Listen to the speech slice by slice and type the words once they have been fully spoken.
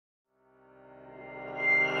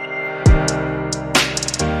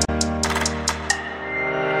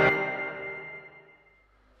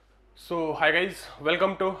Hi guys,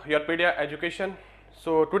 welcome to YourPedia education.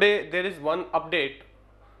 So today there is one update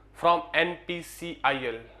from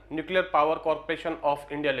NPCIL, Nuclear Power Corporation of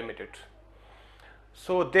India Limited.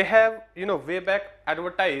 So they have way back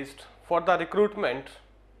advertised for the recruitment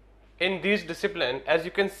in these disciplines, as you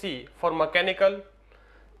can see, for mechanical,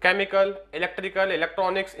 chemical, electrical,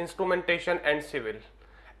 electronics, instrumentation and civil,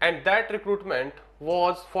 and that recruitment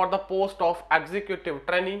was for the post of executive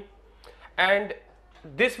trainee, and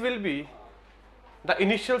this will be the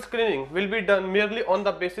initial screening will be done merely on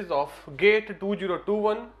the basis of gate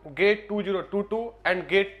 2021, gate 2022 and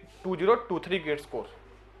gate 2023 gate score.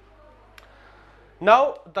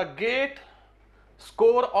 Now the gate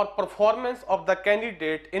score or performance of the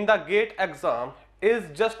candidate in the gate exam is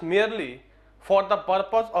just merely for the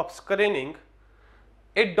purpose of screening.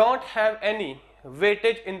 It don't have any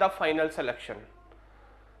weightage in the final selection.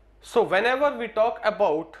 So whenever we talk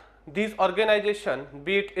about these organizations,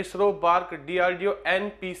 be it ISRO, BARC, DRDO,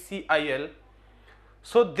 NPCIL,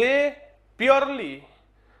 so they purely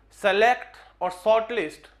select or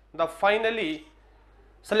shortlist the finally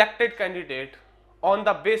selected candidate on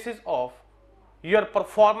the basis of your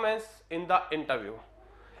performance in the interview.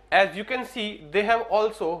 As you can see, they have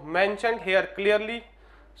also mentioned here clearly.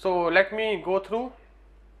 So let me go through.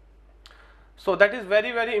 So that is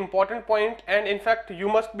very important point, and in fact you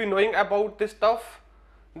must be knowing about this stuff.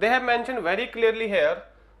 They have mentioned very clearly here,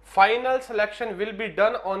 final selection will be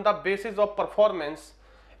done on the basis of performance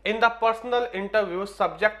in the personal interview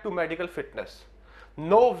subject to medical fitness.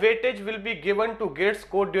 No weightage will be given to gate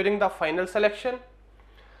score during the final selection.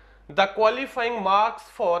 The qualifying marks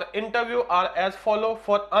for interview are as follow: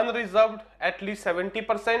 for unreserved at least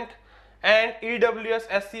 70% and EWS,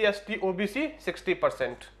 SC, ST, OBC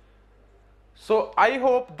 60%. So I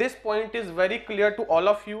hope this point is very clear to all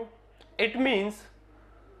of you. It means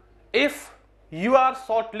if you are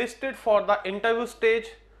shortlisted for the interview stage,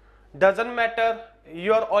 doesn't matter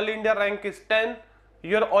your all India rank is 10,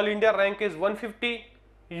 your all India rank is 150,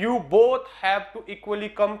 you both have to equally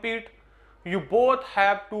compete, you both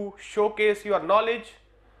have to showcase your knowledge,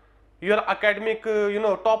 your academic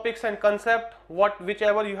topics and concept,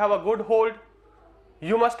 whichever you have a good hold.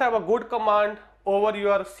 You must have a good command over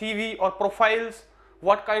your CV or profiles,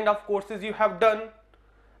 what kind of courses you have done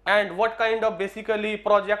and what kind of basically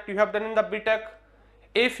project you have done in the BTech.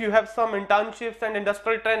 If you have some internships and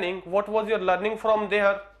industrial training, what was your learning from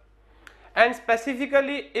there? And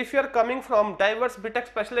specifically if you are coming from diverse BTech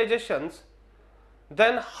specializations,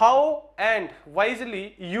 then how and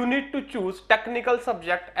wisely you need to choose technical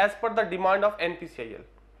subject as per the demand of NPCIL.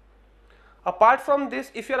 Apart from this,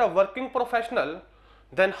 if you are a working professional,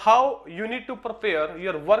 then how you need to prepare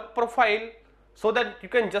your work profile so that you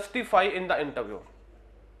can justify in the interview.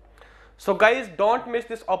 So guys, don't miss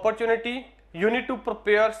this opportunity. You need to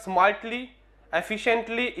prepare smartly,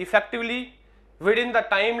 efficiently, effectively within the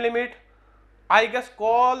time limit. I guess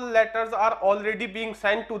call letters are already being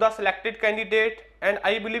sent to the selected candidate, and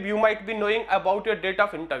I believe you might be knowing about your date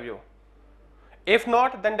of interview. If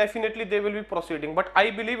not, then definitely they will be proceeding, but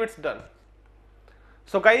I believe it's done.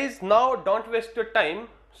 So guys, now don't waste your time.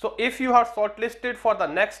 So if you are shortlisted for the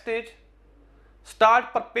next stage,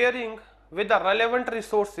 start preparing with the relevant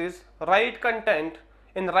resources, right content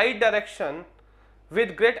in right direction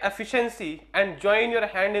with great efficiency, and join your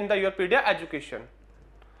hand in the YourPedia education.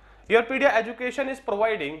 YourPedia education is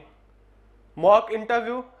providing mock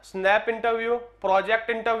interview, snap interview, project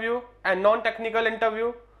interview and non-technical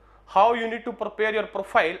interview, how you need to prepare your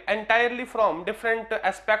profile entirely from different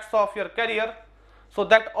aspects of your career. So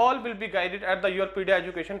that all will be guided at the YourPedia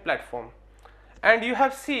education platform. And you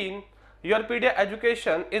have seen YourPedia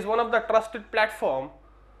education is one of the trusted platform.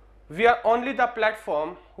 We are only the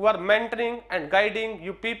platform who are mentoring and guiding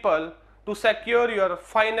you people to secure your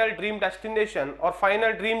final dream destination or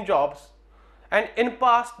final dream jobs. And in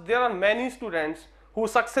past there are many students who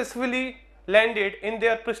successfully landed in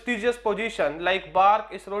their prestigious position like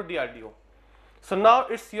BARC, ISRO, DRDO. So now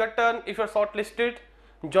it's your turn. If you are shortlisted,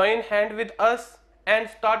 join hand with us and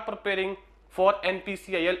start preparing for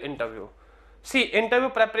NPCIL interview. See, interview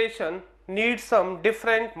preparation needs some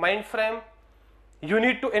different mind frame. You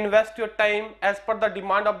need to invest your time as per the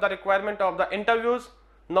demand of the requirement of the interviews,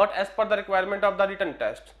 not as per the requirement of the written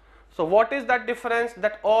test. So what is that difference?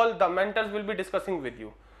 That all the mentors will be discussing with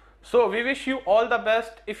you. So we wish you all the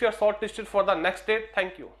best if you are shortlisted for the next date.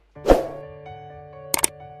 Thank you.